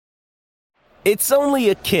It's only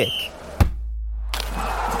a kick,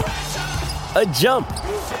 a jump,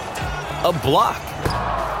 a block.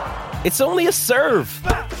 It's only a serve.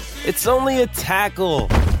 It's only a tackle,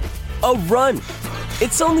 a run.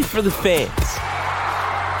 It's only for the fans.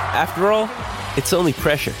 After all, it's only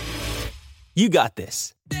pressure. You got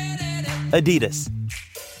this. Adidas.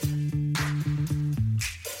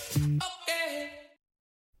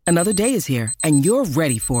 Another day is here, and you're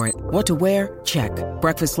ready for it. What to wear? Check.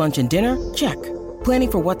 Breakfast, lunch, and dinner? Check.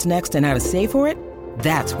 Planning for what's next and how to save for it?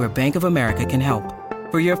 That's where Bank of America can help.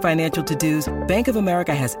 For your financial to-dos, Bank of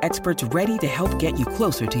America has experts ready to help get you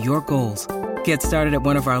closer to your goals. Get started at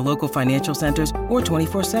one of our local financial centers or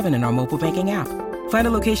 24/7 in our mobile banking app. Find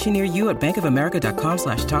a location near you at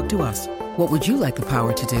bankofamerica.com/talktous. What would you like the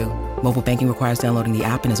power to do? Mobile banking requires downloading the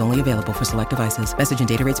app and is only available for select devices. Message and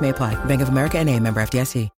data rates may apply. Bank of America N.A., member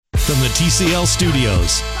FDIC. From the TCL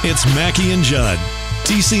studios, it's Mackie and Judd.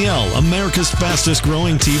 TCL, America's fastest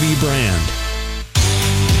growing TV brand.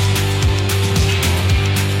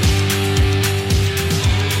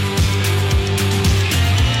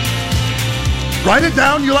 Write it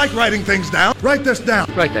down. You like writing things down. Write this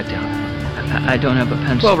down. Write that down. I don't have a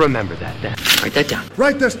pencil. Well, remember that. Write that down.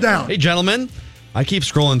 Write this down. Hey, gentlemen. I keep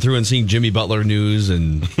scrolling through and seeing Jimmy Butler news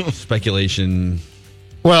and speculation.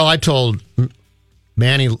 Well, I told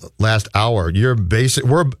Manny last hour,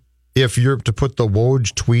 if you're to put the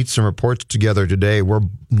Woj tweets and reports together today, we're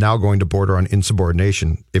now going to border on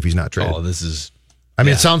insubordination if he's not traded. Oh, this is...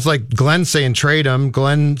 It sounds like Glenn's saying trade him.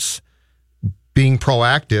 Glenn's being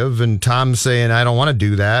proactive, and Tom's saying, I don't want to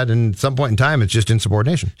do that. And at some point in time, it's just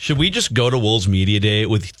insubordination. Should we just go to Wolves Media Day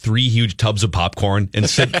with 3 huge tubs of popcorn and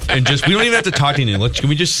sit and just, we don't even have to talk to anyone. Can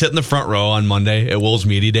we just sit in the front row on Monday at Wolves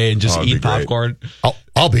Media Day and just eat popcorn?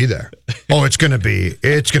 I'll be there. Oh, it's going to be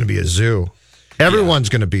a zoo. Everyone's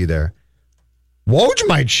going to be there. Woj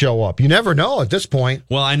might show up. You never know at this point.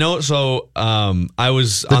 Well, I know. So I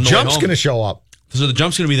was the on the jump's way home. going to show up. So the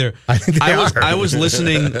jump's going to be there. I think they are. I was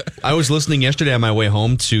listening yesterday on my way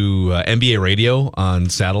home to NBA radio on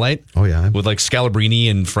satellite. Oh yeah, with like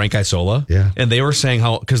Scalabrini and Frank Isola. Yeah, and they were saying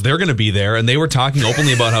how, because they're going to be there, and they were talking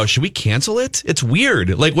openly about how should we cancel it? It's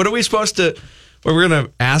weird. Like, what are we supposed to? We're going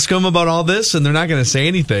to ask them about all this, and they're not going to say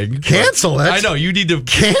anything. Cancel it. I know you need to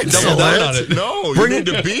cancel double down on it. No, you need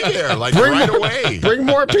to be there right away. Bring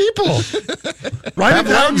more people. Write it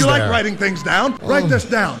down. You like writing things down. Write this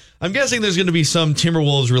down. I'm guessing there's going to be some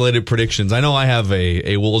Timberwolves-related predictions. I know I have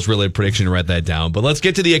a Wolves-related prediction to write that down. But let's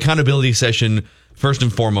get to the accountability session first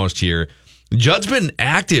and foremost here. Judd's been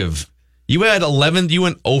active. You went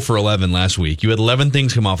 0 for 11 last week. You had 11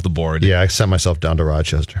 things come off the board. Yeah, I sent myself down to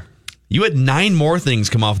Rochester. You had 9 more things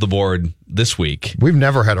come off the board this week. We've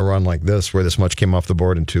never had a run like this where this much came off the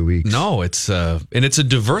board in 2 weeks. No, it's and it's a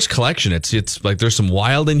diverse collection. It's like there's some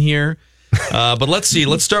wild in here. But let's see.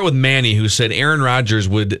 Let's start with Manny, who said Aaron Rodgers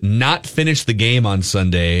would not finish the game on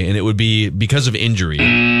Sunday, and it would be because of injury.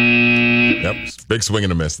 Yep, big swing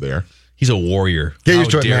and a miss there. He's a warrior. Get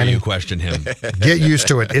used to it, How dare Manny. you question him? Get used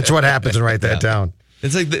to it. It's what happens, and write that down.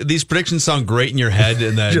 It's like these predictions sound great in your head,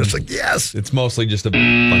 and then just like, yes. It's mostly just a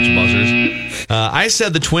bunch of buzzers. I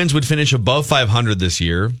said the Twins would finish above 500 this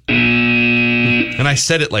year, and I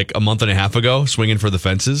said it like a month and a half ago, swinging for the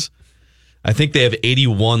fences. I think they have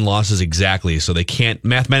 81 losses exactly, so they can't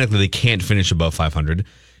finish above 500.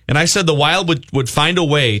 And I said the Wild would find a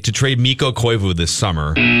way to trade Mikko Koivu this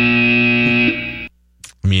summer. I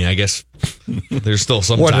mean, I guess there's still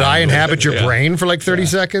some What, time. did I inhabit your brain for like 30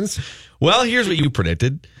 seconds? Well, here's what you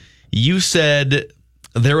predicted. You said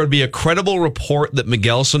there would be a credible report that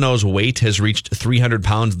Miguel Sano's weight has reached 300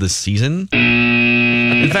 pounds this season.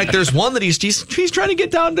 In fact, there's one that he's trying to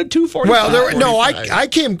get down to 245. Well,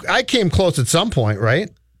 I came close at some point,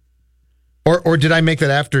 right? Or did I make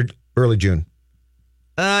that after early June?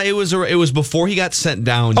 It was before he got sent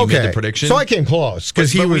down. You made the prediction. So I came close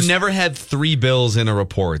because we never had 3 bills in a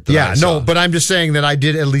report. But I'm just saying that I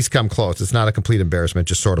did at least come close. It's not a complete embarrassment,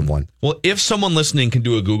 just sort of one. Well, if someone listening can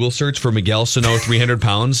do a Google search for Miguel Sano 300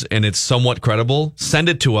 pounds and it's somewhat credible, send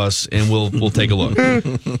it to us and we'll take a look.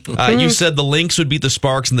 You said the Lynx would beat the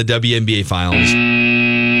Sparks in the WNBA finals.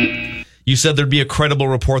 You said there'd be a credible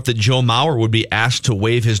report that Joe Mauer would be asked to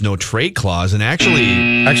waive his no trade clause, and actually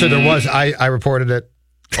there was. I reported it.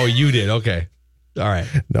 Oh, you did? Okay. All right.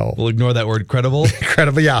 No. We'll ignore that word credible.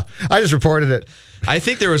 Credible, yeah. I just reported it. I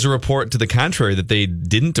think there was a report to the contrary that they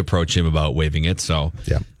didn't approach him about waiving it. So,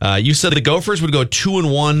 yeah. You said the Gophers would go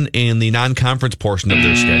 2-1 in the non-conference portion of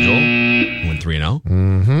their schedule. Went 3-0.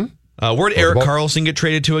 Mm-hmm. Where'd Erik Karlsson get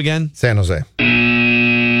traded to again? San Jose.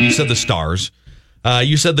 You said the Stars.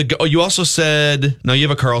 You said you also said, no, you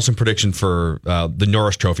have a Carlson prediction for the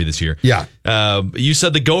Norris Trophy this year. Yeah. You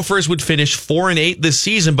said the Gophers would finish 4-8 this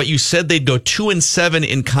season, but you said they'd go 2-7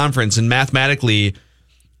 in conference, and mathematically,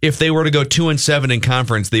 if they were to go 2-7 in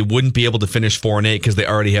conference, they wouldn't be able to finish 4-8 because they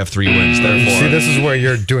already have 3 wins. Therefore, See, this is where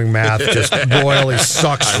you're doing math just royally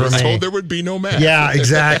sucks for me. I was told there would be no math. Yeah,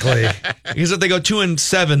 exactly. because if they go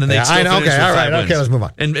 2-7, then they'd still I know. finish Okay, with all 5 right. wins. Okay, let's move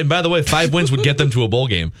on. And by the way, 5 wins would get them to a bowl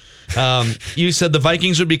game. You said the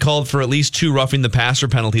Vikings would be called for at least 2 roughing the passer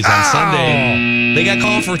penalties on Sunday. They got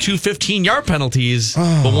called for 2 15-yard penalties,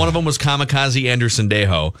 but one of them was Kamikaze Anderson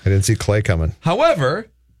Dejo. I didn't see Clay coming. However,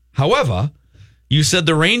 you said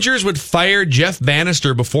the Rangers would fire Jeff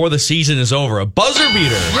Bannister before the season is over. A buzzer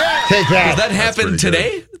beater. Take that. Does that happen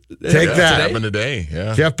today? Take that. That happened today.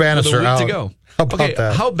 Yeah. Jeff Bannister With a out. week to go. How about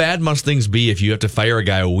that? How bad must things be if you have to fire a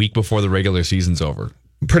guy a week before the regular season's over?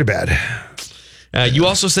 Pretty bad. You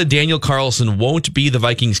also said Daniel Carlson won't be the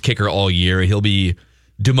Vikings kicker all year. He'll be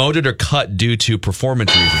demoted or cut due to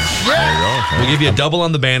performance reasons. There you go. We'll give you a double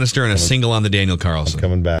on the Bannister and a single on the Daniel Carlson. I'm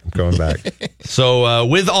coming back. So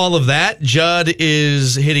with all of that, Judd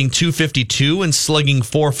is hitting 252 and slugging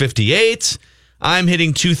 458. I'm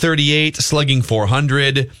hitting 238, slugging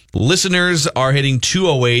 400. Listeners are hitting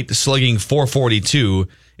 208, slugging 442.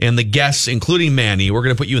 And the guests, including Manny, we're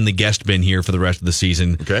going to put you in the guest bin here for the rest of the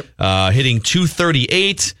season. Okay. Hitting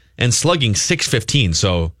 238 and slugging 615.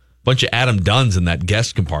 So bunch of Adam Dunns in that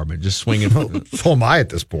guest compartment, just swinging. So am I at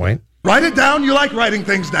this point. Write it down. You like writing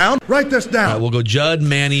things down. Write this down. We'll go Judd,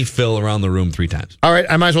 Manny, Phil around the room 3 times. All right,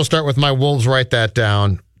 I might as well start with my Wolves. Write that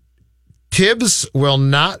down. Tibbs will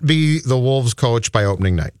not be the Wolves coach by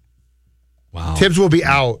opening night. Wow. Tibbs will be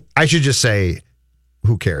out. I should just say,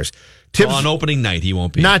 who cares? Tibbs, on opening night, he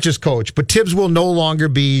won't be. not just coach, but Tibbs will no longer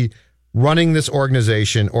be running this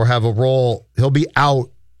organization or have a role. He'll be out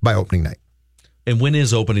by opening night. And when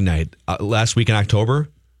is opening night? Last week in October?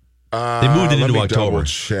 They moved it into October. Double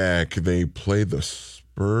check. They play the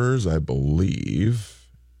Spurs, I believe.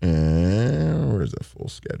 And where's the full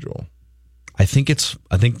schedule? I think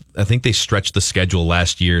they stretched the schedule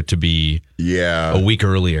last year to be Yeah. a week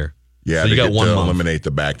earlier. Yeah, so you to got get 1 to month. eliminate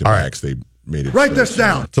the back-to-backs. They made it. Write this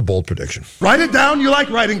down. It's a bold prediction. Write it down. You like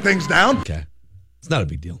writing things down. Okay, it's not a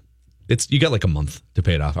big deal. You got like a month to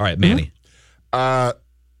pay it off. All right, Manny.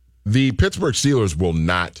 The Pittsburgh Steelers will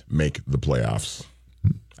not make the playoffs.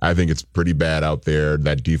 I think it's pretty bad out there.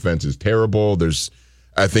 That defense is terrible.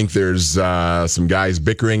 I think there's some guys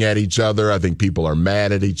bickering at each other. I think people are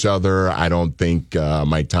mad at each other. I don't think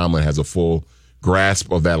Mike Tomlin has a full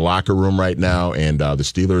grasp of that locker room right now, and the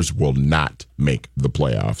Steelers will not make the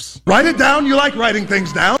playoffs. Write it down. You like writing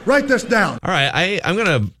things down. Write this down. All right, I'm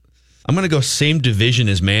gonna go same division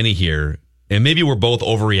as Manny here, and maybe we're both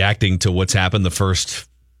overreacting to what's happened the first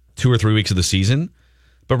 2 or 3 weeks of the season.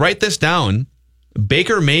 But write this down: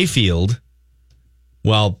 Baker Mayfield.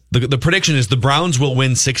 Well, the prediction is the Browns will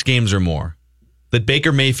win 6 games or more. That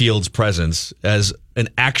Baker Mayfield's presence as an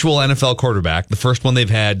actual NFL quarterback, the first one they've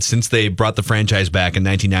had since they brought the franchise back in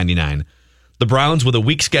 1999, the Browns with a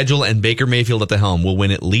weak schedule and Baker Mayfield at the helm will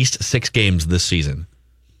win at least 6 games this season.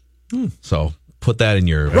 So put that in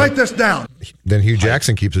your... Write this down. Then Hugh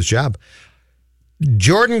Jackson keeps his job.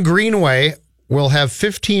 Jordan Greenway will have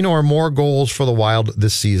 15 or more goals for the Wild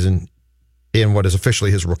this season in what is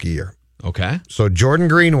officially his rookie year. Okay. So Jordan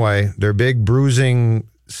Greenway, their big bruising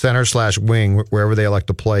center/wing, wherever they elect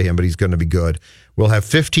to play him, but he's going to be good, will have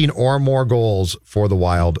 15 or more goals for the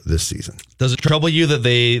Wild this season. Does it trouble you that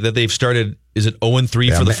they've started? Is it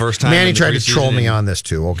 0-3 for the first time? Manny tried to troll me on this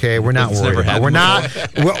too. Okay, we're not worried about it. We're not.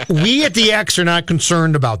 We at the X are not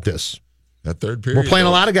concerned about this. That third period, we're playing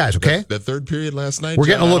a lot of guys. Okay, that third period last night. We're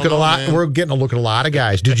getting a look at a lot. Man. We're getting a look at a lot of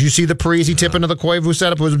guys. Did you see the Parisi tip into the Koivu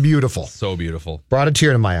setup? It was beautiful. So beautiful. Brought a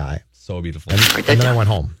tear to my eye. So beautiful. And then I went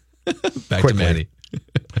home. Back to Manny.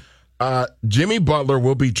 Jimmy Butler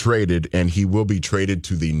will be traded, and he will be traded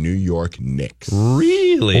to the New York Knicks.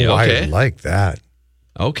 Really? Oh, okay. I like that.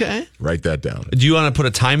 Okay. Write that down. Do you want to put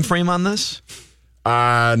a time frame on this?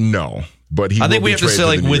 No. But I think we have to say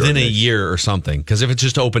like within a year or something, because if it's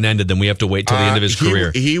just open ended, then we have to wait till the end of his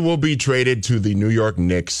career. He will be traded to the New York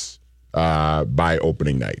Knicks by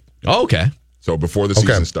opening night. Oh, okay. So before the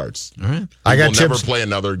season starts. All right. I got Never play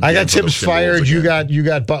another game. I got Tibbs fired. You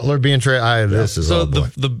got Butler being traded. This is so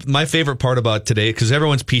my favorite part about today, because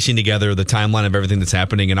everyone's piecing together the timeline of everything that's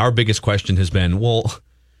happening, and our biggest question has been, well,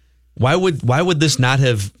 why would this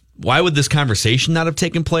conversation not have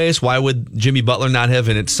taken place? Why would Jimmy Butler not have?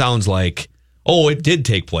 And it sounds like, it did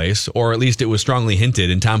take place, or at least it was strongly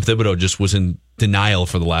hinted, and Tom Thibodeau just was in denial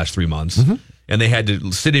for the last 3 months. Mm-hmm. And they had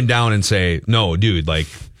to sit him down and say, no, dude, like,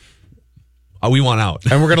 We want out.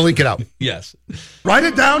 And we're going to leak it out. Yes. Write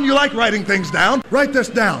it down. You like writing things down. Write this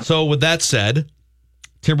down. So with that said,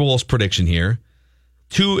 Timberwolves prediction here.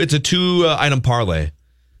 It's a two-item parlay.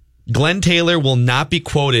 Glenn Taylor will not be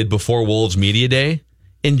quoted before Wolves Media Day,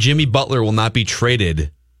 and Jimmy Butler will not be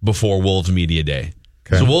traded before Wolves Media Day.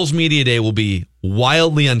 Okay. So Wolves Media Day will be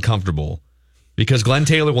wildly uncomfortable because Glenn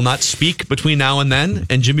Taylor will not speak between now and then,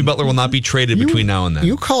 and Jimmy Butler will not be traded between now and then.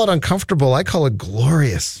 You call it uncomfortable. I call it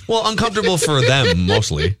glorious. Well, uncomfortable for them,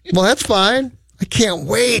 mostly. Well, that's fine. I can't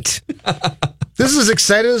wait. This is as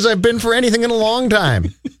excited as I've been for anything in a long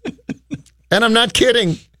time. And I'm not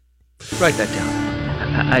kidding. Write that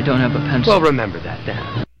down. I don't have a pencil. Well, remember that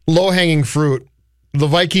then. Low-hanging fruit. The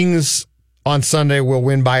Vikings on Sunday will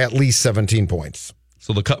win by at least 17 points.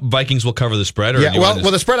 So the Vikings will cover the spread? Or yeah,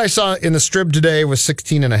 well, the spread I saw in the Strib today was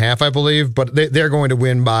 16.5, I believe, but they're going to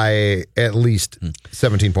win by at least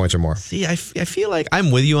 17 points or more. See, I feel like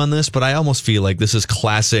I'm with you on this, but I almost feel like this is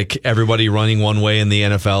classic everybody running one way in the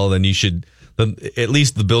NFL, then you should... At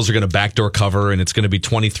least the Bills are going to backdoor cover, and it's going to be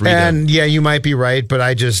 23. And yeah, you might be right,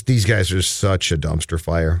 but these guys are such a dumpster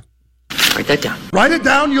fire. Write that down. Write it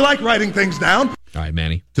down. You like writing things down. All right,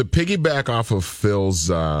 Manny. To piggyback off of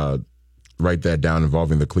Phil's write that down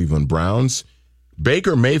involving the Cleveland Browns,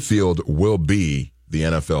 Baker Mayfield will be the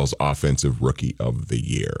NFL's Offensive Rookie of the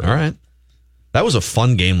Year. All right. That was a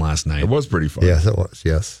fun game last night. It was pretty fun. Yes, it was.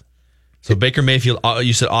 Yes. So Baker Mayfield,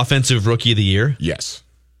 you said Offensive Rookie of the Year? Yes.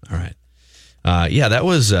 All right. Yeah, that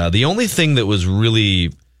was the only thing that was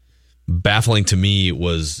really baffling to me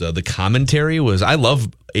was the commentary. I love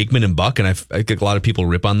Aikman and Buck, and I think a lot of people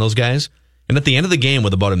rip on those guys. And at the end of the game,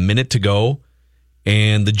 with about a minute to go,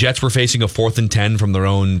 and the Jets were facing a 4th and 10 from their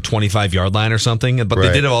own 25-yard line or something, but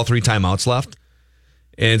they did have all 3 timeouts left.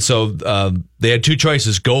 And so they had 2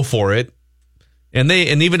 choices: go for it, and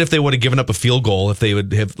even if they would have given up a field goal, if they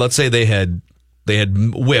would have, let's say they had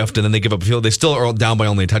whiffed and then they give up a field, they still are down by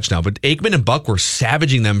only a touchdown. But Aikman and Buck were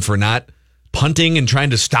savaging them for not punting and trying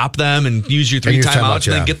to stop them and use your 3 timeouts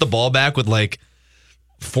and then get the ball back with like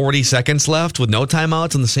 40 seconds left with no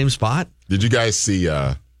timeouts in the same spot. Did you guys see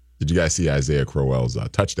Isaiah Crowell's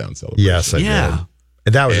touchdown celebration? Yes, I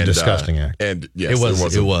did. That was a disgusting act. And yes,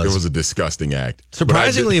 it was a disgusting act.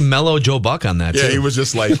 Surprisingly mellow Joe Buck on that, too. Yeah, he was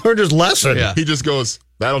just like... learned his lesson. Yeah. He just goes,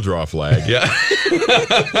 that'll draw a flag. Yeah.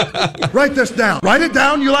 Write this down. Write it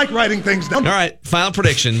down. You like writing things down. All right, final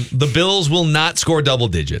prediction. The Bills will not score double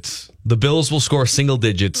digits. The Bills will score single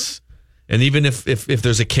digits. And even if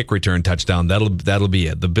there's a kick return touchdown, that'll be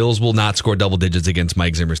it. The Bills will not score double digits against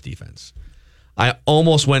Mike Zimmer's defense. I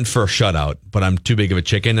almost went for a shutout, but I'm too big of a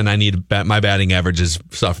chicken, and I need my batting average is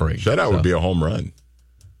suffering. Shutout would be a home run,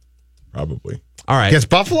 probably. All right, against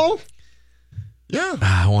Buffalo. Yeah,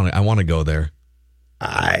 I want to go there.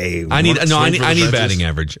 I need batting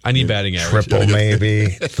average. I need batting average. Triple maybe.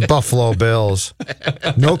 The Buffalo Bills.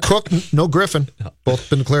 No Cook, no Griffin. Both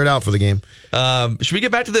been cleared out for the game. Should we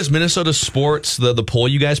get back to this Minnesota sports, the poll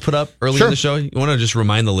you guys put up earlier in the show? You want to just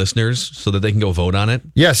remind the listeners so that they can go vote on it?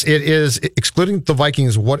 Yes, it is. Excluding the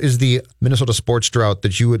Vikings, what is the Minnesota sports drought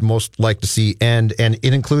that you would most like to see end? And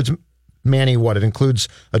it includes, Manny, what? It includes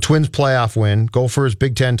a Twins playoff win, Gophers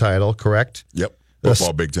Big Ten title, correct? Yep.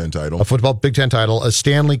 Football Big Ten title. A football Big Ten title, a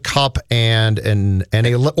Stanley Cup, and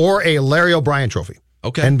a Larry O'Brien trophy.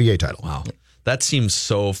 Okay. NBA title. Wow. That seems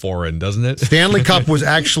so foreign, doesn't it? Stanley Cup was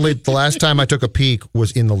actually, the last time I took a peek,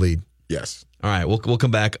 was in the lead. Yes. All right. We'll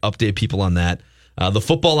come back, update people on that. The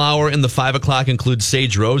football hour in the 5 o'clock includes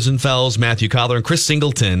Sage Rosenfels, Matthew Collar, and Chris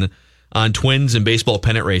Singleton on Twins and baseball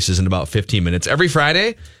pennant races in about 15 minutes. Every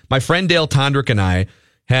Friday, my friend Dale Tondrick and I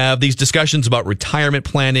have these discussions about retirement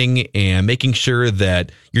planning and making sure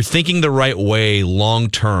that you're thinking the right way long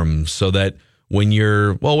term so that when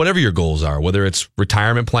whatever your goals are, whether it's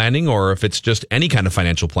retirement planning or if it's just any kind of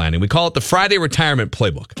financial planning, we call it the Friday Retirement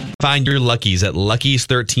Playbook. Find your Luckies at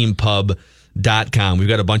luckies13pub.com. We've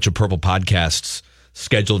got a bunch of Purple podcasts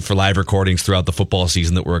scheduled for live recordings throughout the football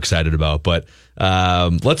season that we're excited about. But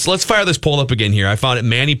let's fire this poll up again here. I found it.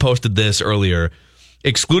 Manny posted this earlier.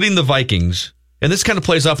 Excluding the Vikings, and this kind of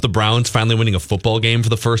plays off the Browns finally winning a football game for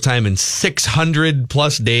the first time in 600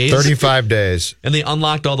 plus days. 35 days. And they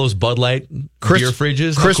unlocked all those Bud Light beer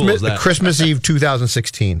fridges. How cool is that? Christmas Eve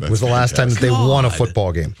 2016 was the last time that they won a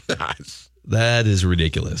football game. That is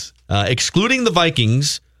ridiculous. Excluding the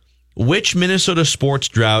Vikings, which Minnesota sports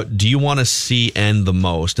drought do you want to see end the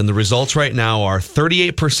most? And the results right now are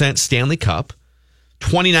 38% Stanley Cup,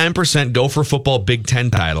 29% Gopher football Big Ten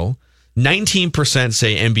title, 19%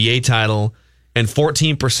 say NBA title, and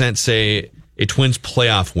 14% say a Twins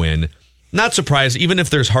playoff win. Not surprised, even if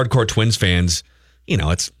there's hardcore Twins fans,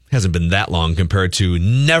 it's hasn't been that long compared to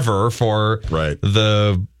never for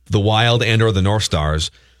the Wild and or the North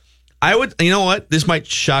Stars. I would, you know what? This might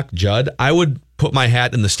shock Judd. I would put my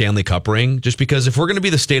hat in the Stanley Cup ring just because if we're going to be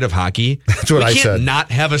the state of hockey, that's what we I can't said. Not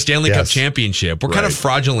have a Stanley Cup championship. We're kind of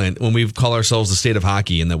fraudulent when we call ourselves the state of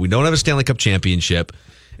hockey in that we don't have a Stanley Cup championship.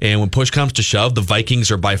 And when push comes to shove, the Vikings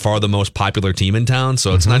are by far the most popular team in town.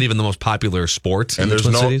 So it's not even the most popular sport. And in the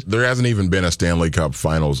Twin Cities. there hasn't even been a Stanley Cup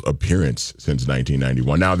Finals appearance since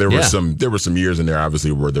 1991. Now there were some years in there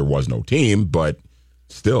obviously where there was no team, but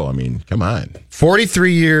still, I mean, come on.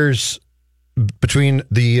 43 years between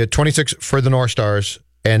the 26 for the North Stars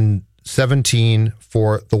and 17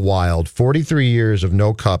 for the Wild. 43 years of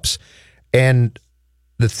no cups. And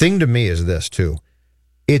the thing to me is this, too.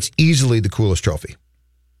 It's easily the coolest trophy.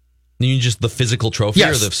 You mean just the physical trophy or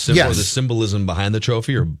the symbolism behind the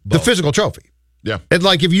trophy? Or both? The physical trophy. Yeah. And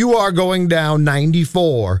like if you are going down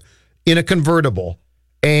 94 in a convertible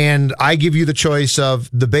and I give you the choice of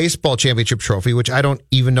the baseball championship trophy, which I don't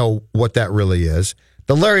even know what that really is,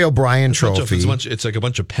 the Larry O'Brien trophy. It's like a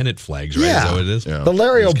bunch of pennant flags, right? Yeah. Is that what it is? Yeah. The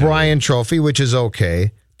Larry O'Brien trophy, which is okay.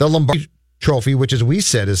 The Lombardi trophy, which as we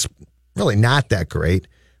said is really not that great.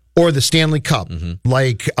 Or the Stanley Cup,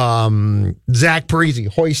 like Zach Parise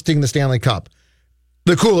hoisting the Stanley Cup.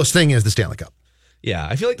 The coolest thing is the Stanley Cup. Yeah,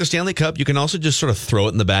 I feel like the Stanley Cup, you can also just sort of throw it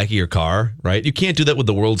in the back of your car, right? You can't do that with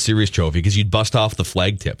the World Series trophy because you'd bust off the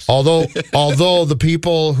flag tips. Although the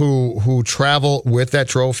people who travel with that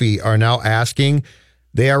trophy are now asking,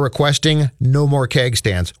 they are requesting no more keg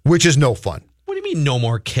stands, which is no fun. What do you mean no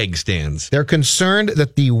more keg stands? They're concerned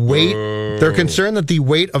that the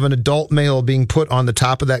weight of an adult male being put on the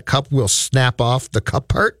top of that cup will snap off the cup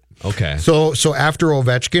part. Okay. So after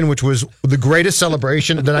Ovechkin, which was the greatest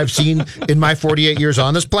celebration that I've seen in my 48 years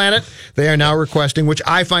on this planet, they are now requesting, which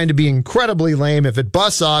I find to be incredibly lame. If it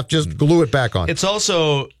busts off, just glue it back on. It's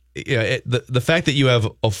also the fact that you have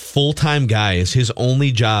a full-time guy is his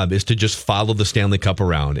only job is to just follow the Stanley Cup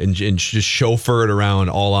around and just chauffeur it around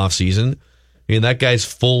all off season. I mean, that guy's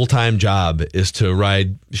full-time job is to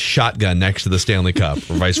ride shotgun next to the Stanley Cup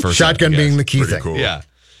or vice versa. Shotgun being the key Pretty thing. cool.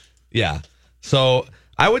 Yeah. So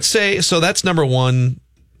I would say, that's number one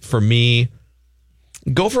for me.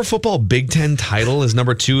 Gopher football Big Ten title is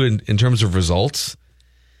number two in terms of results.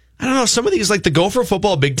 I don't know. Some of these, like the Gopher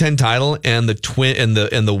football Big Ten title and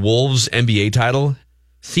the Wolves NBA title,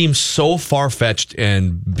 seem so far-fetched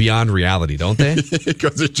and beyond reality, don't they?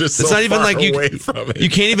 Because it's just it's so not even far like away from it. You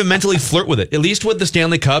can't even mentally flirt with it. At least with the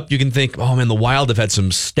Stanley Cup, you can think, oh man, the Wild have had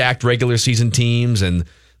some stacked regular season teams, and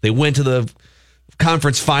they went to the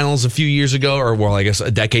conference finals a few years ago, or well, I guess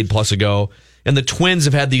a decade plus ago. And the Twins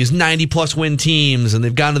have had these 90-plus win teams, and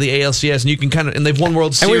they've gone to the ALCS, and you can and they've won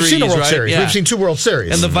World Series. And we've seen a World right? Series. Yeah. We've seen 2 World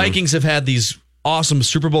Series. And the Vikings have had these awesome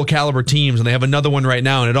Super Bowl caliber teams, and they have another one right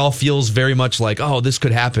now, and it all feels very much like, oh, this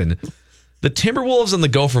could happen. The Timberwolves and the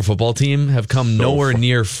Gopher football team have come nowhere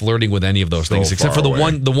near flirting with any of those things, except for the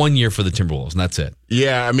one year for the Timberwolves, and that's it.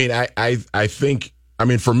 Yeah, I mean, I think,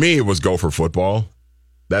 for me, it was Gopher football.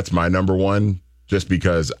 That's my number one, just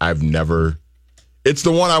because it's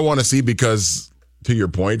the one I want to see because, to your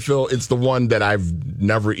point, Phil, it's the one that I've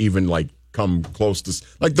never even, come close to.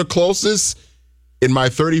 The closest, in my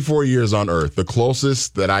 34 years on Earth, the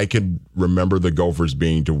closest that I could remember the Gophers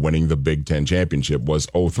being to winning the Big Ten championship was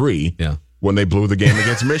 2003. Yeah. When they blew the game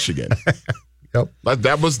against Michigan. Yep.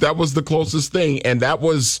 That was the closest thing, and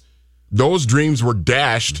those dreams were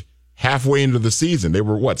dashed halfway into the season. They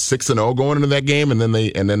were 6-0 going into that game, and then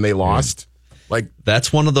they lost.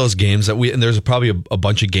 That's one of those games that and there's probably a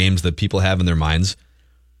bunch of games that people have in their minds.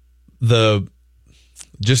 The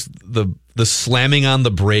slamming on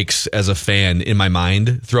the brakes as a fan in my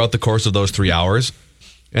mind throughout the course of those 3 hours.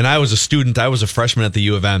 And I was a student. I was a freshman at the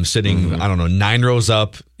U of M sitting, 9 rows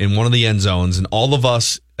up in one of the end zones. And all of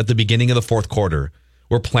us at the beginning of the fourth quarter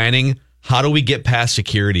were planning, how do we get past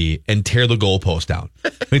security and tear the goalpost down?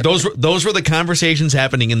 Those were the conversations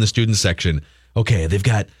happening in the student section. Okay, they've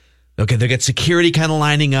got security kind of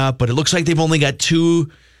lining up, but it looks like they've only got two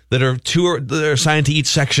that are assigned to each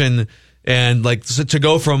section. And to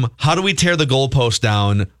go from how do we tear the goalpost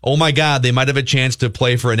down? Oh my God, they might have a chance to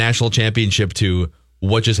play for a national championship to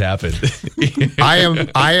what just happened?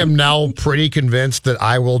 I am now pretty convinced that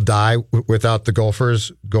I will die without the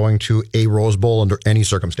Gophers going to a Rose Bowl under any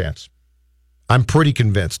circumstance. I'm pretty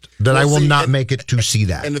convinced that I will not make it to see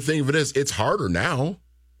that. And the thing of it is, it's harder now.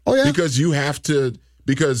 Oh yeah, because you have to.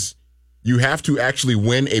 Because you have to actually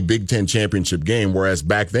win a Big Ten championship game, whereas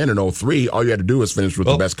back then in 2003, all you had to do was finish with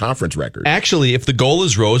the best conference record. Actually, if the goal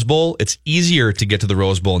is Rose Bowl, it's easier to get to the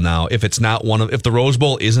Rose Bowl now. If the Rose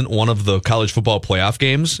Bowl isn't one of the college football playoff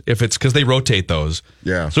games, if it's because they rotate those.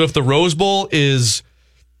 Yeah. So if the Rose Bowl is,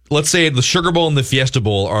 let's say the Sugar Bowl and the Fiesta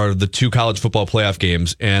Bowl are the two college football playoff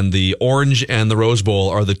games, and the Orange and the Rose Bowl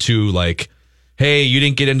are the two, like, hey, you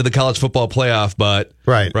didn't get into the college football playoff, but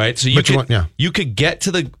right. So you could get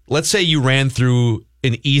to the. Let's say you ran through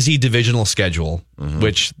an easy divisional schedule,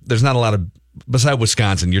 which there's not a lot of. Beside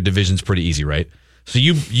Wisconsin, your division's pretty easy, right? So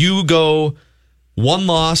you go one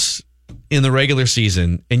loss in the regular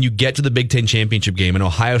season, and you get to the Big Ten championship game, and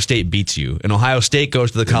Ohio State beats you, and Ohio State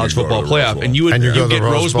goes to the college football playoff, and you get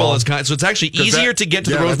Rose Bowl as kind. So it's actually easier to get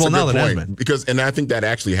to the Rose Bowl now than it has been. And I think that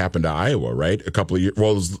actually happened to Iowa, right? A couple of years.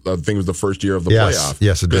 Well, I think it was the first year of the playoff.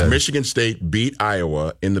 Yes, it did. Michigan State beat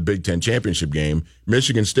Iowa in the Big Ten championship game.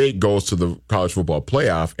 Michigan State goes to the college football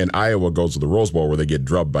playoff, and Iowa goes to the Rose Bowl where they get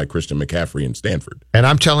drubbed by Christian McCaffrey and Stanford. And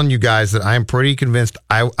I'm telling you guys that I'm pretty convinced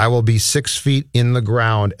I will be 6 feet in the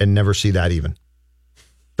ground and never see that even.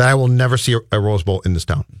 That I will never see a Rose Bowl in this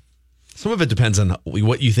town. Some of it depends on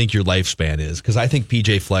what you think your lifespan is, because I think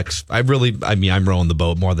PJ Fleck, I'm rowing the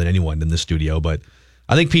boat more than anyone in this studio, but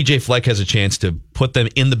I think PJ Fleck has a chance to put them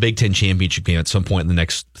in the Big Ten championship game at some point in the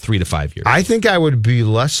next 3 to 5 years. I think I would be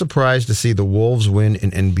less surprised to see the Wolves win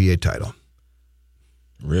an NBA title.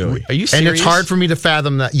 Really? Are you serious? And it's hard for me to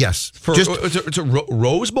fathom that. Yes. It's a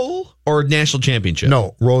Rose Bowl or national championship?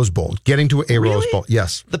 No, Rose Bowl. Getting to a Rose Bowl.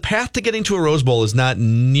 Yes. The path to getting to a Rose Bowl is not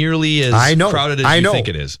nearly as crowded as you think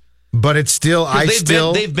it is. But it's still,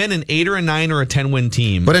 they've been an 8 or a 9 or a 10-win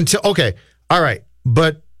team. But all right.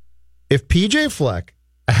 But if PJ Fleck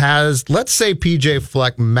has, let's say PJ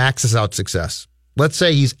Fleck maxes out success. Let's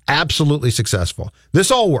say he's absolutely successful.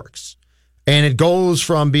 This all works. And it goes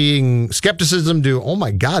from being skepticism to, oh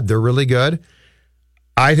my God, they're really good.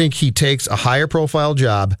 I think he takes a higher profile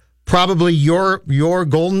job, probably your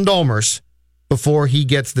Golden Domers, before he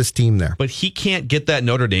gets this team there. But he can't get that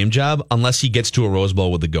Notre Dame job unless he gets to a Rose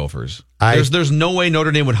Bowl with the Gophers. There's no way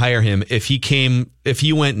Notre Dame would hire him if he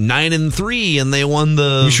went 9-3 and they won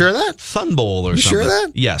the You sure of that? Sun Bowl or you something. You sure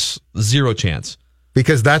of that? Yes, zero chance.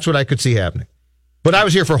 Because that's what I could see happening. But I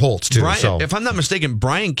was here for Holtz too. If I'm not mistaken,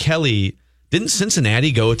 Brian Kelly. Didn't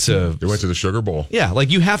Cincinnati go to... They went to the Sugar Bowl. Yeah,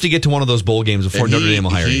 like you have to get to one of those bowl games before Notre Dame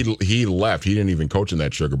will hire you. He left. He didn't even coach in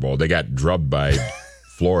that Sugar Bowl. They got drubbed by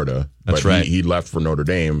Florida. That's right. He left for Notre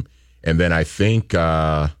Dame. And then I think...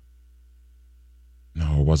 no,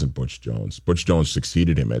 it wasn't Butch Jones. Butch Jones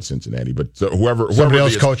succeeded him at Cincinnati. But whoever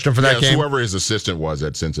else coached him for that game? Whoever his assistant was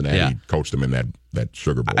at Cincinnati coached him in that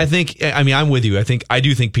Sugar Bowl. I'm with you. I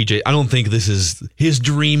do think PJ... I don't think this is his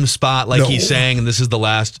dream spot like he's saying, and this is the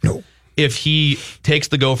last... No. If he takes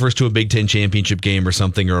the Gophers to a Big Ten championship game or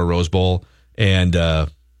something, or a Rose Bowl, and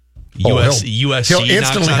USC he'll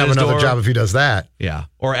instantly have another job if he does that. Yeah.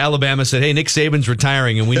 Or Alabama said, hey, Nick Saban's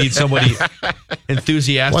retiring, and we need somebody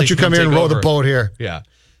enthusiastic. Why don't you come here and row the boat here? Yeah.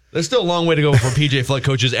 There's still a long way to go before PJ Fleck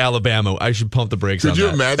coaches Alabama. I should pump the brakes on that. Could you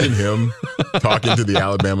imagine him talking to the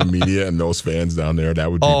Alabama media and those fans down there?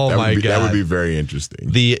 That would be that would be very interesting.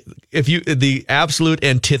 The absolute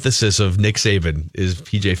antithesis of Nick Saban is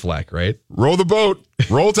PJ Fleck, right? Roll the boat,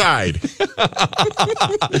 roll tide.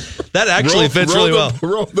 That actually fits really well.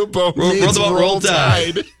 Roll the boat, roll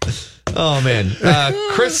tide. Oh, man.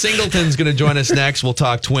 Chris Singleton's going to join us next. We'll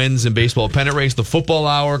talk Twins and baseball pennant race. The football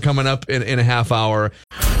hour coming up in a half hour.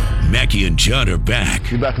 Mackey and Judd are back.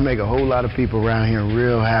 You're about to make a whole lot of people around here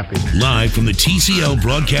real happy. Live from the TCL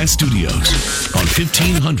broadcast studios on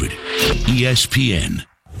 1500 ESPN.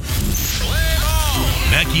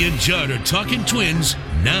 Mackey and Judd are talking Twins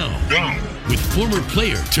now. With former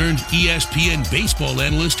player turned ESPN baseball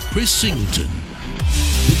analyst Chris Singleton.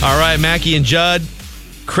 All right, Mackey and Judd.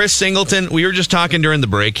 Chris Singleton, we were just talking during the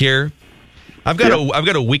break here. I've got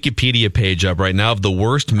a Wikipedia page up right now of the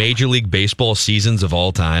worst Major League Baseball seasons of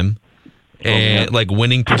all time, and like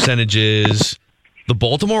winning percentages. The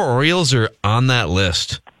Baltimore Orioles are on that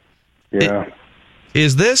list. Yeah.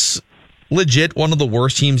 Is this legit one of the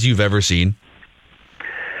worst teams you've ever seen?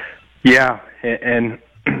 Yeah, and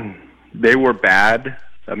they were bad.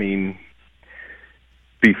 I mean,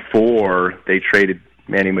 before they traded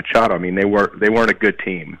Manny Machado, I mean, they weren't a good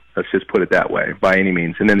team. Let's just put it that way, by any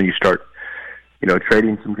means. And then you start,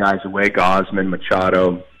 trading some guys away, Gausman,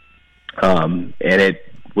 Machado, and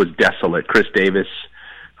it was desolate. Chris Davis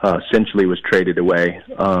essentially was traded away.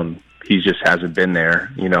 He just hasn't been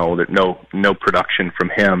there. No production from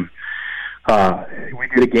him. We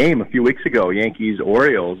did a game a few weeks ago, Yankees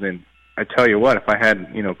Orioles, and I tell you what, if I had,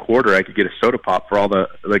 a quarter, I could get a soda pop for all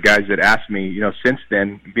the guys that asked me, since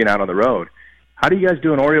then, being out on the road. How do you guys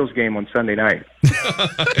do an Orioles game on Sunday night?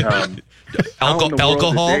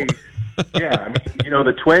 Alcohol? Yeah,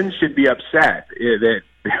 the Twins should be upset that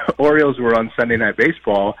the Orioles were on Sunday Night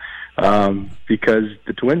Baseball because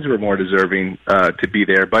the Twins were more deserving to be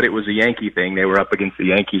there. But it was a Yankee thing. They were up against the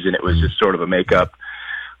Yankees, and it was just sort of a makeup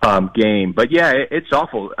game. But, yeah, it's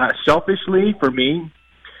awful. Selfishly, for me,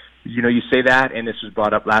 you say that, and this was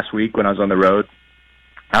brought up last week when I was on the road.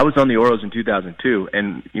 I was on the Orioles in 2002,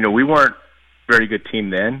 and, we weren't a very good team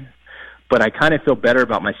then. But I kind of feel better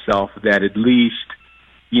about myself that at least,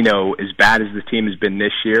 as bad as the team has been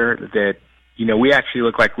this year, that, we actually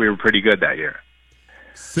look like we were pretty good that year.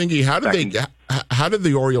 Singy, how did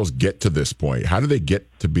the Orioles get to this point? How did they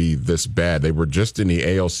get to be this bad? They were just in the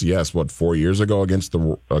ALCS, 4 years ago against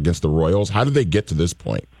the Royals? How did they get to this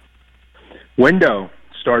point? Window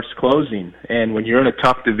starts closing, and when you're in a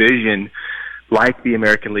tough division like the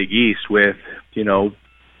American League East with,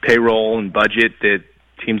 payroll and budget that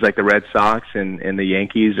teams like the Red Sox and the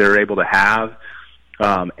Yankees are able to have,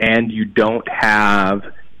 and you don't have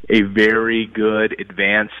a very good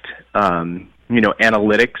advanced,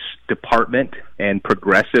 analytics department and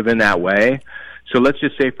progressive in that way. So let's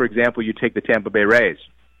just say, for example, you take the Tampa Bay Rays,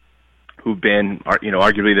 who've been,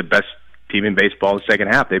 arguably the best team in baseball in the second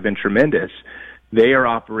half. They've been tremendous. They are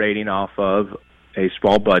operating off of a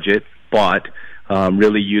small budget, but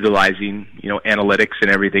really utilizing, analytics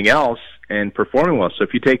and everything else and performing well. So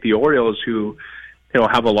if you take the Orioles, who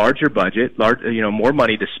have a larger budget, more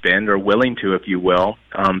money to spend, or willing to, if you will,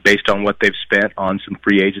 based on what they've spent on some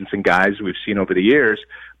free agents and guys we've seen over the years.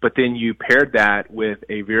 But then you paired that with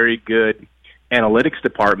a very good analytics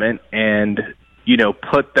department, and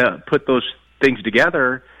put those things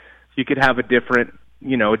together, you could have a different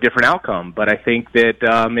outcome. But I think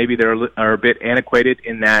that maybe they are a bit antiquated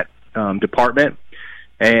in that department,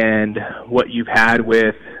 and what you've had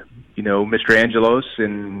with Mr. Angelos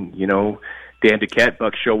and Dan Duquette,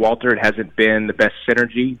 Buck Showalter, it hasn't been the best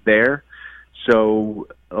synergy there. So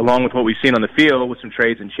along with what we've seen on the field with some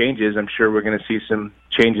trades and changes, I'm sure we're going to see some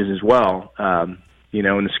changes as well, in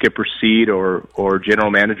the skipper's seat or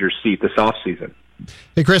general manager's seat this offseason.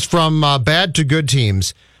 Hey, Chris, from bad to good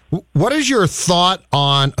teams, what is your thought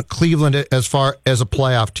on Cleveland as far as a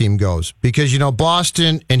playoff team goes? Because,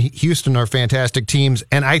 Boston and Houston are fantastic teams,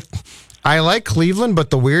 and I like Cleveland,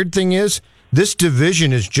 but the weird thing is, this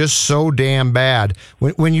division is just so damn bad.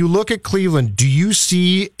 When you look at Cleveland, do you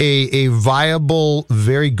see a viable,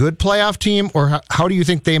 very good playoff team, or how do you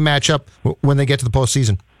think they match up when they get to the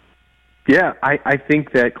postseason? Yeah, I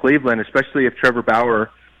think that Cleveland, especially if Trevor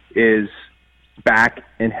Bauer is back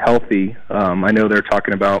and healthy, I know they're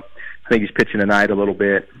talking about, I think he's pitching tonight a little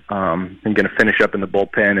bit, and going to finish up in the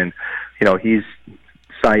bullpen, and he's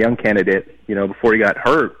Cy Young candidate, before he got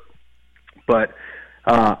hurt. But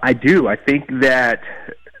I think that,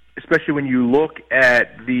 especially when you look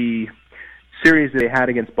at the series they had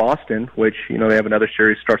against Boston, which, they have another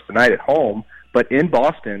series starts tonight at home, but in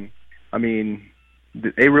Boston, I mean,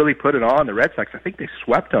 they really put it on the Red Sox. I think they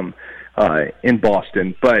swept them in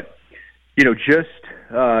Boston. But, just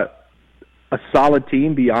a solid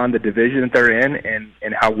team beyond the division that they're in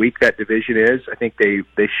and how weak that division is. I think they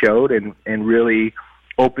showed and really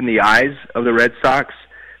opened the eyes of the Red Sox.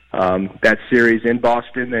 That series in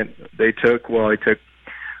Boston that they took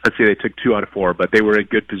 2 out of 4, but they were in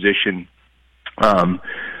good position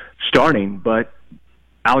starting. But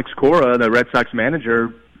Alex Cora, the Red Sox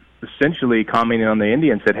manager, essentially commenting on the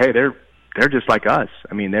Indians, said, "Hey, they're just like us.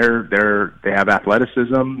 I mean, they have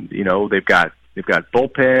athleticism. They've got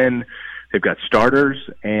bullpen, they've got starters,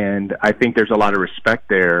 and I think there's a lot of respect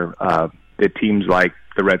there that teams like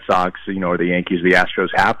the Red Sox, or the Yankees, the Astros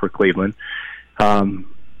have for Cleveland."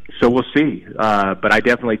 So we'll see. But I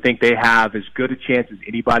definitely think they have as good a chance as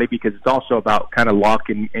anybody, because it's also about kind of luck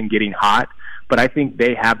and getting hot. But I think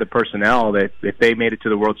they have the personnel that if they made it to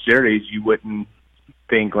the World Series, you wouldn't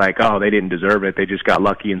think like, oh, they didn't deserve it. They just got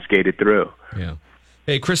lucky and skated through. Yeah.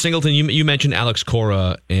 Hey, Chris Singleton, you mentioned Alex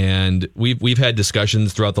Cora, and we've had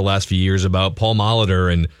discussions throughout the last few years about Paul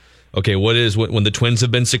Molitor and, okay, when the Twins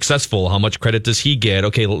have been successful, how much credit does he get?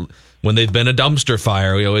 Okay, when they've been a dumpster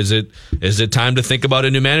fire, is it time to think about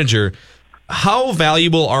a new manager? How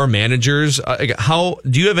valuable are managers? How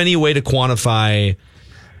do you have any way to quantify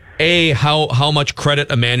how much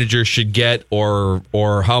credit a manager should get, or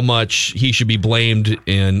how much he should be blamed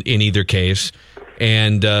in either case,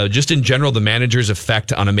 and just in general the manager's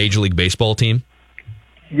effect on a Major League Baseball team?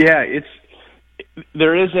 Yeah,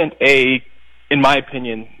 there isn't in my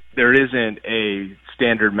opinion, there isn't a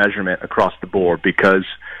standard measurement across the board, because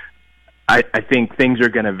I think things are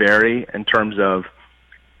going to vary in terms of,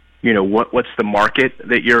 what's the market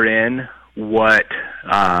that you're in, what's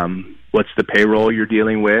the payroll you're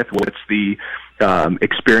dealing with, what's the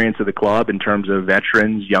experience of the club in terms of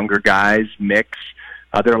veterans, younger guys, mix.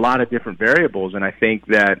 There are a lot of different variables, and I think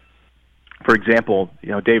that, for example,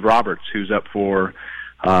 Dave Roberts, who's up for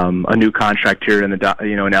a new contract here in in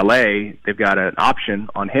LA, they've got an option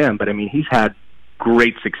on him, but I mean, he's had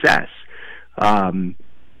great success.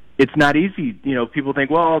 It's not easy. People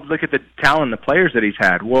think, well, look at the talent, the players that he's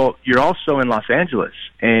had. Well, you're also in Los Angeles,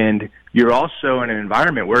 and you're also in an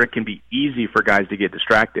environment where it can be easy for guys to get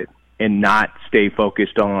distracted and not stay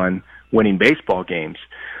focused on winning baseball games.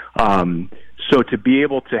 So to be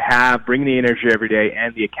able to bring the energy every day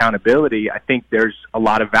and the accountability, I think there's a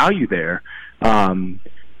lot of value there.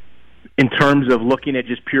 In terms of looking at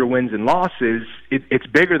just pure wins and losses, it's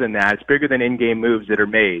bigger than that. It's bigger than in-game moves that are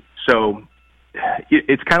made. So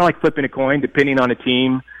it's kind of like flipping a coin. Depending on a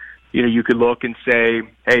team, you could look and say,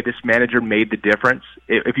 hey, this manager made the difference.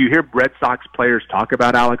 If you hear Red Sox players talk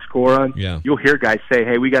about Alex Cora, you'll hear guys say,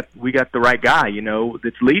 hey, we got the right guy,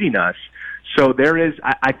 that's leading us. So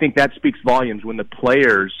I think that speaks volumes when the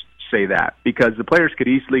players say that, because the players could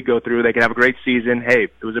easily go through, they could have a great season. Hey,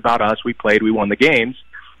 it was about us. We played, we won the games.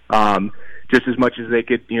 Just as much as they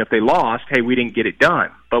could, if they lost, hey, we didn't get it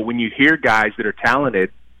done. But when you hear guys that are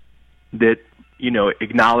talented that,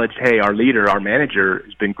 acknowledge, hey, our leader, our manager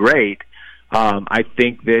has been great, I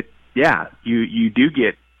think that, you do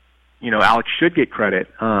get, Alex should get credit.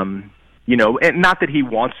 And not that he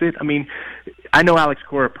wants it. I mean, I know Alex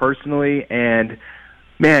Cora personally, and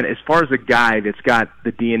man, as far as a guy that's got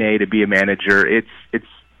the DNA to be a manager, it's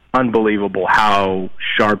unbelievable how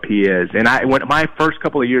sharp he is. And my first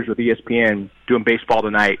couple of years with ESPN doing Baseball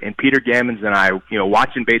Tonight, and Peter Gammons and I,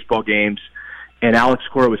 watching baseball games, and Alex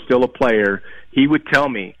Cora was still a player, he would tell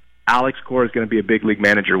me, Alex Cora is going to be a big league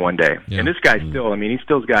manager one day. Yeah. And this guy he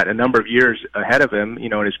still's got a number of years ahead of him,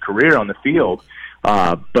 in his career on the field.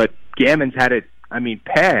 But Gammons had it,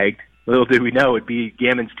 pegged. Little did we know it'd be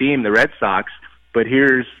Gammons' team, the Red Sox. But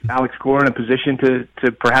here's Alex Cora in a position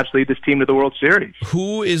to perhaps lead this team to the World Series.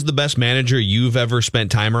 Who is the best manager you've ever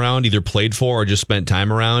spent time around, either played for or just spent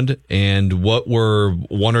time around? And what were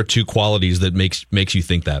one or two qualities that makes you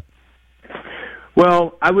think that?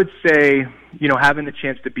 Well, I would say, having the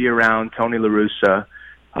chance to be around Tony La Russa,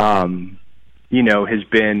 has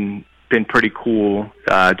been pretty cool,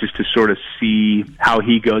 just to sort of see how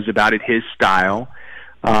he goes about it, his style.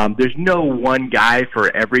 There's no one guy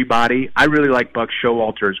for everybody. I really like Buck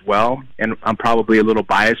Showalter as well, and I'm probably a little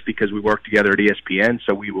biased because we worked together at ESPN,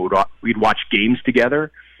 so we'd watch games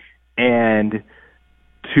together. And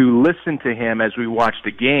to listen to him as we watched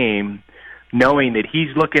the game, knowing that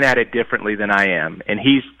he's looking at it differently than I am, and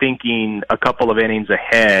he's thinking a couple of innings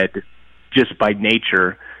ahead just by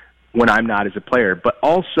nature when I'm not as a player. But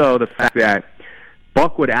also the fact that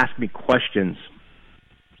Buck would ask me questions.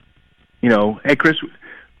 Hey, Chris,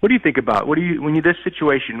 what do you think about, this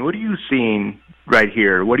situation, what are you seeing right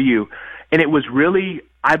here? And it was really,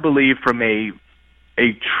 I believe, from a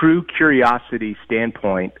true curiosity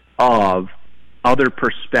standpoint of other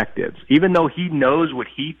perspectives. Even though he knows what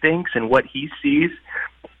he thinks and what he sees,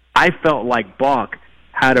 I felt like Buck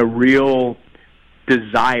had a real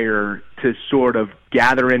desire to sort of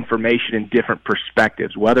gather information in different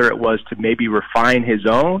perspectives, whether it was to maybe refine his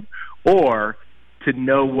own or to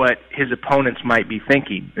know what his opponents might be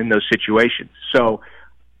thinking in those situations. So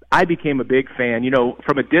I became a big fan.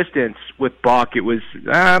 From a distance with Buck, it was,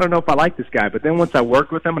 I don't know if I like this guy. But then once I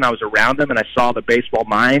worked with him and I was around him and I saw the baseball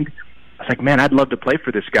mind, I was like, man, I'd love to play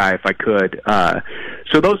for this guy if I could.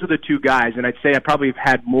 So those are the two guys. And I'd say I probably have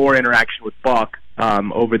had more interaction with Buck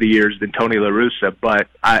over the years than Tony La Russa, but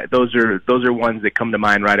those are ones that come to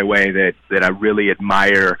mind right away that I really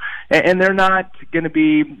admire. And they're not going to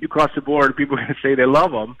be across the board. People are going to say they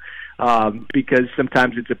love them because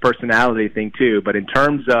sometimes it's a personality thing too. But in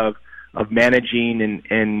terms of managing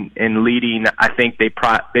and leading, I think they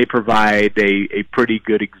provide a pretty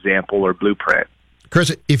good example or blueprint.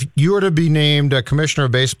 Chris, if you were to be named a commissioner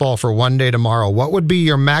of baseball for one day tomorrow, what would be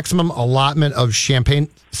your maximum allotment of champagne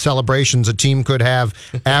celebrations a team could have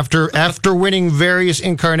after winning various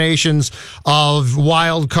incarnations of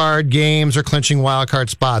wild card games or clinching wild card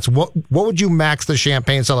spots? What would you max the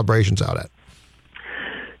champagne celebrations out at?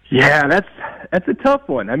 Yeah, that's a tough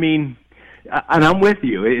one. And I'm with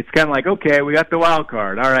you. It's kind of like, okay, we got the wild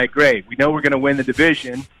card. All right, great. We know we're going to win the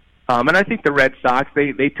division. And I think the Red Sox,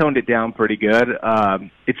 they toned it down pretty good.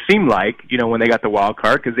 It seemed like, when they got the wild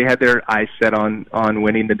card, because they had their eyes set on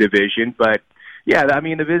winning the division. But, yeah,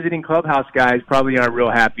 the visiting clubhouse guys probably aren't real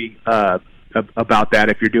happy about that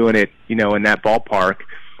if you're doing it, in that ballpark.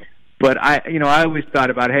 But I always thought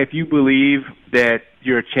about, hey, if you believe that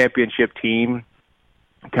you're a championship team,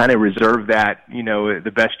 kind of reserve that,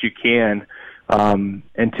 the best you can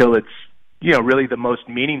until it's, really the most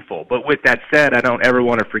meaningful. But with that said, I don't ever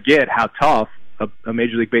want to forget how tough a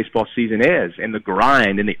Major League Baseball season is, and the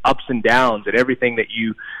grind and the ups and downs and everything that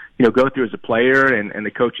you go through as a player and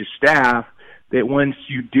the coach's staff, that once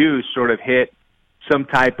you do sort of hit some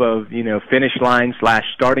type of, finish line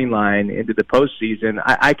 / starting line into the postseason,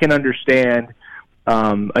 I can understand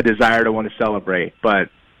a desire to want to celebrate. But,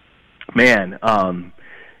 man,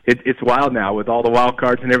 it's wild now with all the wild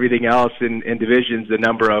cards and everything else in divisions, the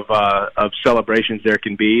number of celebrations there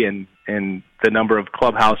can be and the number of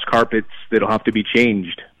clubhouse carpets that'll have to be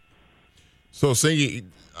changed. So, Singy,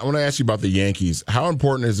 I want to ask you about the Yankees. How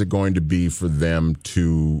important is it going to be for them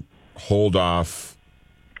to hold off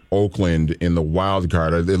Oakland in the wild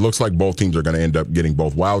card? It looks like both teams are going to end up getting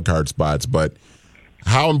both wild card spots, but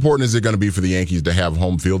how important is it going to be for the Yankees to have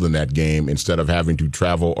home field in that game instead of having to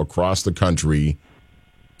travel across the country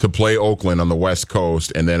to play Oakland on the West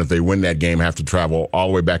Coast, and then if they win that game, have to travel all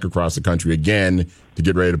the way back across the country again to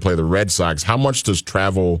get ready to play the Red Sox? How much does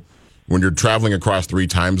travel, when you're traveling across 3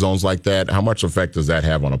 time zones like that, how much effect does that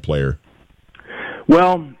have on a player?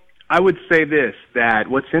 Well, I would say this, that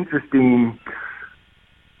what's interesting,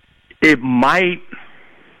 it might,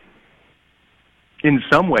 in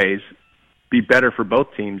some ways, be better for both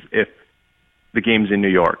teams if the game's in New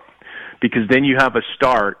York, because then you have a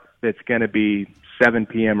start that's going to be 7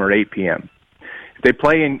 p.m. or 8 p.m. If they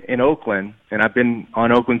play in Oakland, and I've been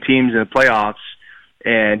on Oakland teams in the playoffs,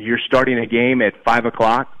 and you're starting a game at 5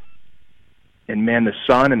 o'clock, and, man, the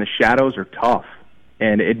sun and the shadows are tough,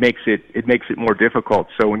 and it makes it more difficult.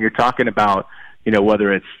 So when you're talking about,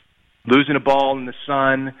 whether it's losing a ball in the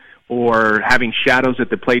sun or having shadows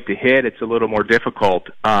at the plate to hit, it's a little more difficult.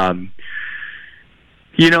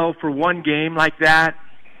 For one game like that,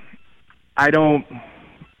 I don't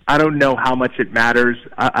know how much it matters.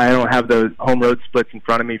 I don't have the home road splits in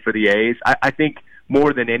front of me for the A's. I think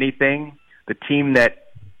more than anything, the team that,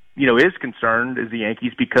 is concerned is the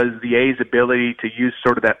Yankees, because the A's ability to use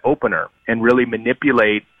sort of that opener and really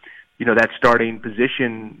manipulate, that starting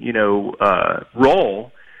position,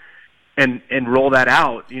 role and roll that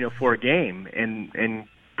out, for a game and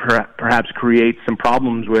perhaps create some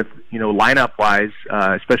problems with, lineup-wise,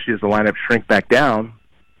 especially as the lineup shrink back down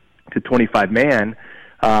to 25-man,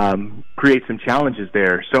 create some challenges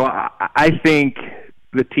there. So I think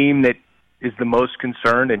the team that is the most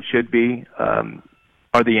concerned and should be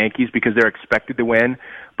are the Yankees, because they're expected to win.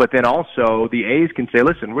 But then also the A's can say,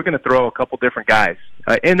 listen, we're going to throw a couple different guys.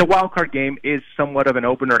 And the wild card game is somewhat of an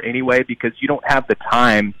opener anyway, because you don't have the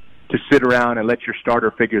time to sit around and let your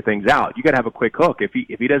starter figure things out. You got to have a quick hook. If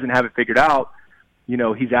he doesn't have it figured out,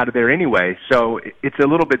 he's out of there anyway. So it's a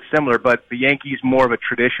little bit similar, but the Yankees more of a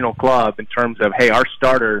traditional club in terms of, hey, our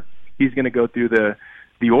starter, he's going to go through the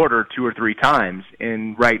order 2 or 3 times.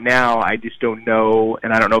 And right now, I just don't know,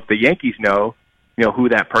 and I don't know if the Yankees know, who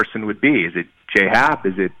that person would be. Is it Jay Happ?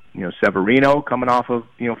 Is it, Severino coming off of,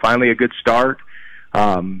 finally a good start?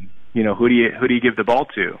 Who do you give the ball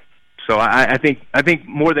to? So I think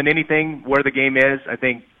more than anything, where the game is, I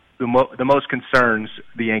think the most concerns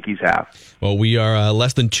the Yankees have. Well, we are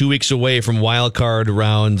less than 2 weeks away from wild card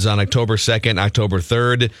rounds on October 2nd, October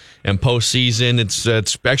 3rd, and postseason. It's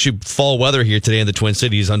actually fall weather here today in the Twin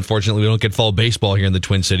Cities. Unfortunately, we don't get fall baseball here in the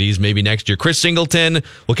Twin Cities. Maybe next year. Chris Singleton,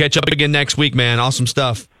 we'll catch up again next week, man. Awesome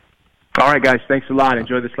stuff. All right, guys. Thanks a lot.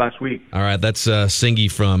 Enjoy this last week. All right, that's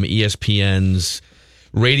Singy from ESPN's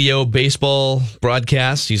radio baseball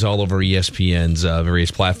broadcast. He's all over ESPN's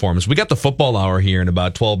various platforms. We got the football hour here in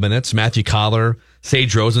about 12 minutes. Matthew Collar,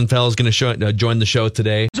 Sage Rosenfeld is going to join the show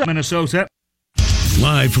today. Minnesota.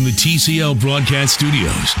 Live from the TCL broadcast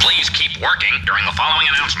studios. Please keep working during the following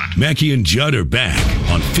announcement. Mackey and Judd are back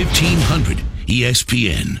on 1500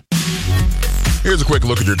 ESPN. Here's a quick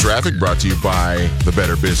look at your traffic brought to you by the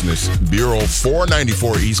Better Business Bureau.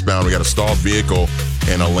 494 eastbound, we got a stalled vehicle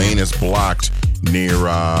and a lane is blocked near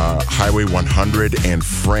Highway 100 and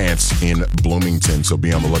France in Bloomington, so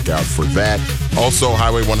be on the lookout for that. Also,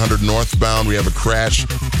 Highway 100 northbound, we have a crash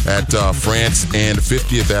at France and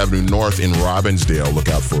 50th Avenue North in Robbinsdale. Look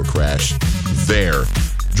out for a crash there.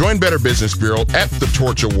 Join Better Business Bureau at the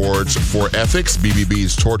Torch Awards for Ethics.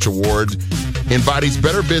 BBB's Torch Award embodies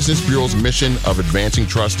Better Business Bureau's mission of advancing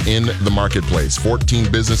trust in the marketplace. 14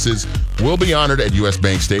 businesses will be honored at U.S.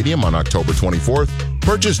 Bank Stadium on October 24th.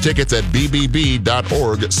 Purchase tickets at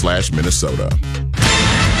bbb.org/Minnesota.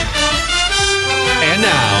 And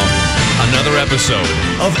now, another episode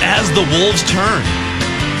of As the Wolves Turn.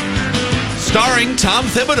 Starring Tom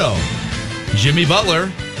Thibodeau, Jimmy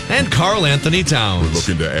Butler, and Karl Anthony Towns. We're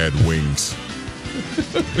looking to add wings.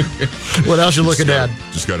 What else you looking at?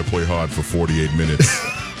 Just got to play hard for 48 minutes.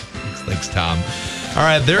 Thanks, Tom. All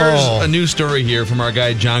right, there's a news story here from our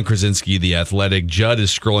guy John Krasinski, The Athletic. Judd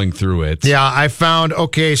is scrolling through it. Yeah, I found,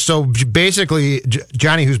 so basically,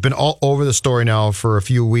 Johnny, who's been all over the story now for a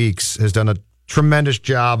few weeks, has done a tremendous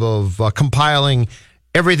job of compiling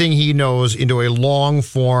everything he knows into a long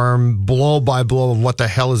form, blow by blow of what the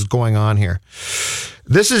hell is going on here.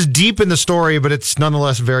 This is deep in the story, but it's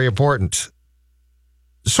nonetheless very important.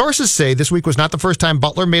 Sources say this week was not the first time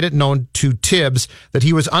Butler made it known to Tibbs that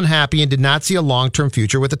he was unhappy and did not see a long-term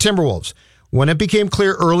future with the Timberwolves. When it became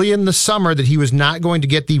clear early in the summer that he was not going to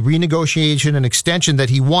get the renegotiation and extension that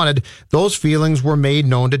he wanted, those feelings were made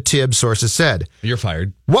known to Tibbs, sources said. You're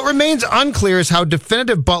fired. What remains unclear is how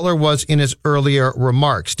definitive Butler was in his earlier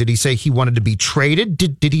remarks. Did he say he wanted to be traded?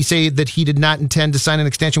 Did he say that he did not intend to sign an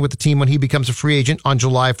extension with the team when he becomes a free agent on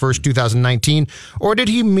July 1st, 2019? Or did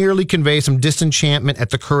he merely convey some disenchantment at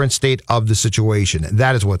the current state of the situation?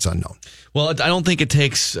 That is what's unknown. Well, I don't think it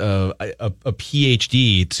takes a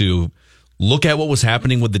PhD to look at what was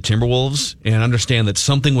happening with the Timberwolves and understand that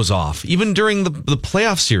something was off. Even during the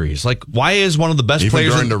playoff series. Like, why is one of the best players...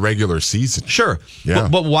 Even during the regular season. Sure. Yeah.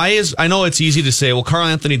 But why is... I know it's easy to say, well, Karl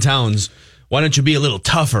Anthony Towns, why don't you be a little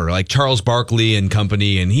tougher like Charles Barkley and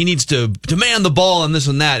company, and he needs to demand the ball and this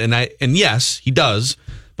and that. And yes, he does.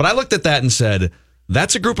 But I looked at that and said,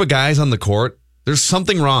 that's a group of guys on the court. There's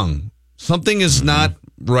something wrong. Something is not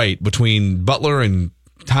right between Butler and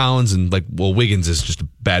Towns and Wiggins is just a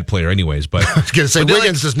bad player anyways. But I was going to say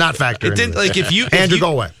Wiggins does not factor in. If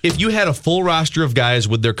you had a full roster of guys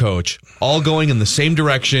with their coach, all going in the same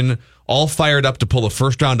direction, all fired up to pull a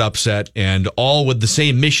first round upset, and all with the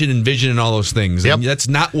same mission and vision and all those things, and that's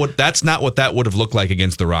not what that would have looked like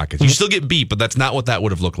against the Rockets. You still get beat, but that's not what that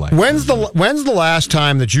would have looked like. When's the last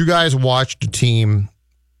time that you guys watched a team?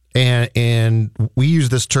 And we use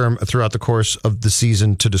this term throughout the course of the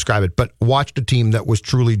season to describe it, but watched a team that was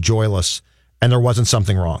truly joyless and there wasn't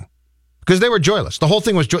something wrong. Because they were joyless. The whole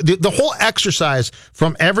thing was the whole exercise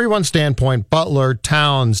from everyone's standpoint, Butler,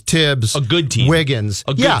 Towns, Tibbs, a good team. Wiggins.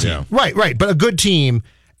 A good team. Right. But a good team.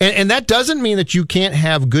 And that doesn't mean that you can't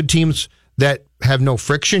have good teams that have no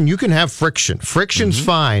friction. You can have friction. Friction's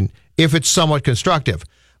fine if it's somewhat constructive.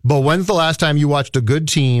 But when's the last time you watched a good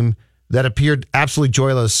team that appeared absolutely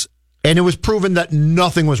joyless, and it was proven that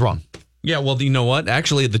nothing was wrong? Yeah, well, you know what?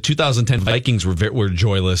 Actually, the 2010 Vikings were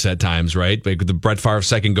joyless at times, right? Like the Brett Favre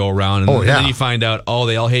second go around, and then you find out,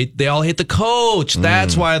 they all hate the coach.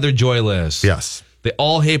 That's why they're joyless. Yes, they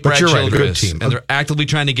all hate Brad Childress, right, a good team. And they're actively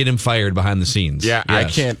trying to get him fired behind the scenes. Yeah,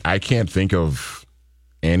 yes. I can't think of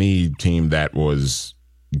any team that was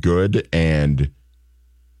good and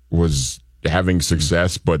was having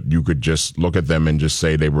success, but you could just look at them and just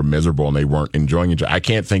say they were miserable and they weren't enjoying each other. I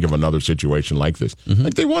can't think of another situation like this.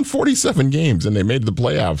 Like, they won 47 games and they made the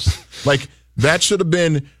playoffs. Like, that should have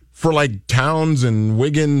been for Towns and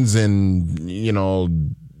Wiggins and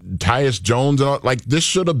Tyus Jones and all. Like, this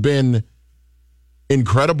should have been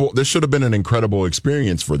incredible. This should have been an incredible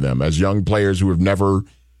experience for them as young players who have never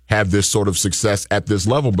had this sort of success at this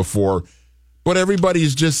level before. But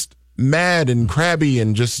everybody's just mad and crabby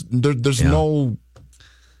and just there's no.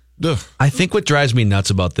 Ugh. I think what drives me nuts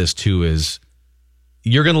about this too is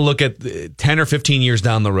you're going to look at 10 or 15 years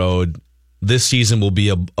down the road. This season will be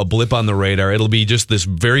a blip on the radar. It'll be just this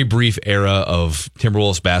very brief era of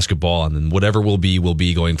Timberwolves basketball, and then whatever will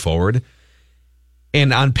be going forward.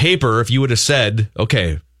 And on paper, if you would have said,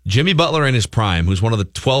 okay, Jimmy Butler in his prime, who's one of the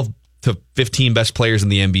 12 to 15 best players in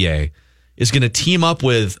the NBA, is going to team up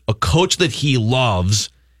with a coach that he loves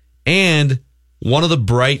and one of the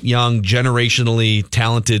bright, young, generationally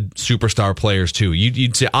talented superstar players too.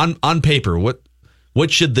 You'd say on paper, what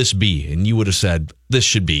should this be? And you would have said this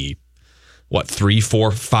should be 3,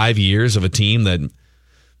 4, 5 years of a team that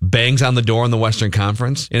bangs on the door in the Western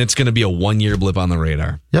Conference, and it's going to be a 1-year blip on the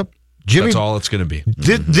radar. Yep. Jimmy, that's all it's going to be.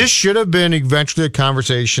 This should have been eventually a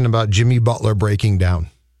conversation about Jimmy Butler breaking down.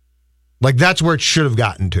 Like, that's where it should have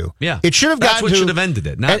gotten to. Yeah. It should have gotten to. That's what should have ended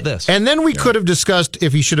it, not this. And then we could have discussed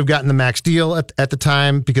if he should have gotten the max deal at the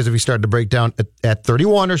time, because if he started to break down at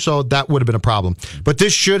 31 or so, that would have been a problem. But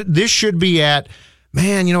this should be at,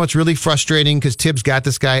 man, it's really frustrating because Tibbs got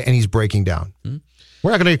this guy and he's breaking down.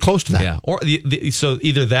 We're not going to get close to that. Yeah. Or so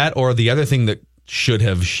either that or the other thing that should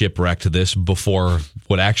have shipwrecked this before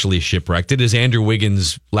what actually shipwrecked it is Andrew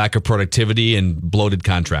Wiggins' lack of productivity and bloated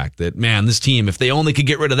contract. That, man, this team, if they only could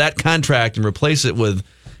get rid of that contract and replace it with,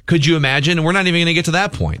 could you imagine? And we're not even going to get to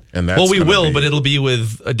that point. And we will, but it'll be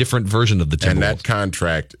with a different version of the Timberwolves. And that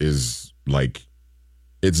contract is like,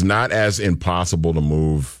 it's not as impossible to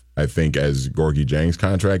move, I think, as Gorgui Dieng's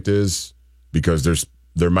contract is, because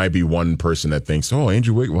there might be one person that thinks, oh,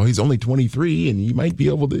 Andrew Wiggins, well, he's only 23 and he might be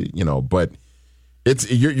able to, but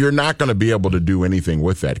you're not going to be able to do anything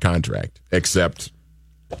with that contract except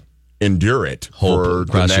endure it for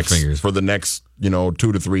the next 2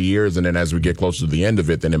 to 3 years, and then as we get closer to the end of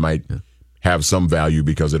it, then it might have some value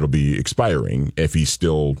because it'll be expiring if he's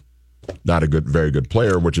still not a very good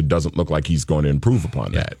player, which it doesn't look like he's going to improve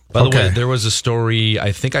upon that. By the way, there was a story,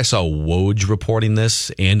 I think I saw Woj reporting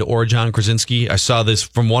this or John Krasinski. I saw this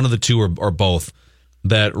from one of the two or both,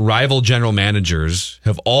 that rival general managers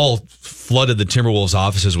have all flooded the Timberwolves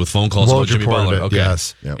offices with phone calls about Jimmy Butler. Okay.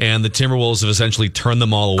 Yes. Yep. And the Timberwolves have essentially turned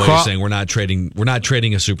them all away, saying we're not trading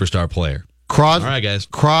a superstar player. All right, guys.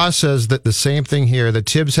 Cross says that the same thing here, that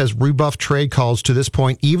Tibbs has rebuffed trade calls to this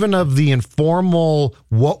point, even of the informal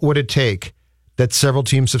what would it take that several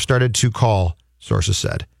teams have started to call, sources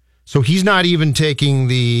said. So he's not even taking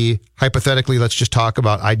the hypothetically, let's just talk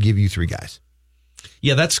about, I'd give you 3 guys.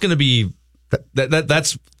 Yeah, that's going to be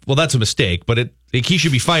that's a mistake, but he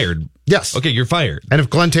should be fired. Yes. Okay, you're fired. And if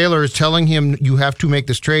Glenn Taylor is telling him you have to make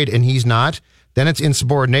this trade and he's not, then it's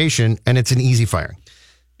insubordination and it's an easy firing.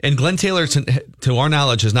 And Glenn Taylor, to our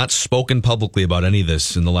knowledge, has not spoken publicly about any of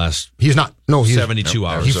this in the last 72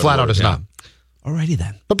 hours. He flat out is not. Alrighty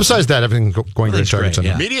then. But besides that, everything's going great.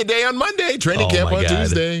 Yeah. Media day on Monday, training camp on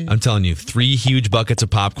Tuesday. I'm telling you, 3 huge buckets of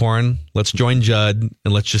popcorn. Let's join Judd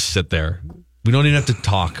and let's just sit there. We don't even have to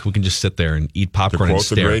talk. We can just sit there and eat popcorn and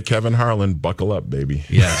stare. To quote the great Kevin Harlan, buckle up, baby.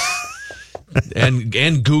 Yes. and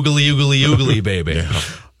googly, oogly, oogly, baby. Yeah.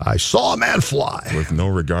 I saw a man fly. With no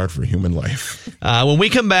regard for human life. When we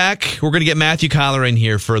come back, we're going to get Matthew Collar in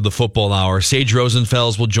here for the football hour. Sage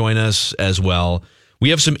Rosenfels will join us as well. We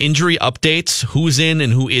have some injury updates, who's in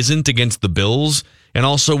and who isn't against the Bills. And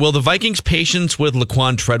also, will the Vikings' patience with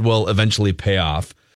Laquan Treadwell eventually pay off?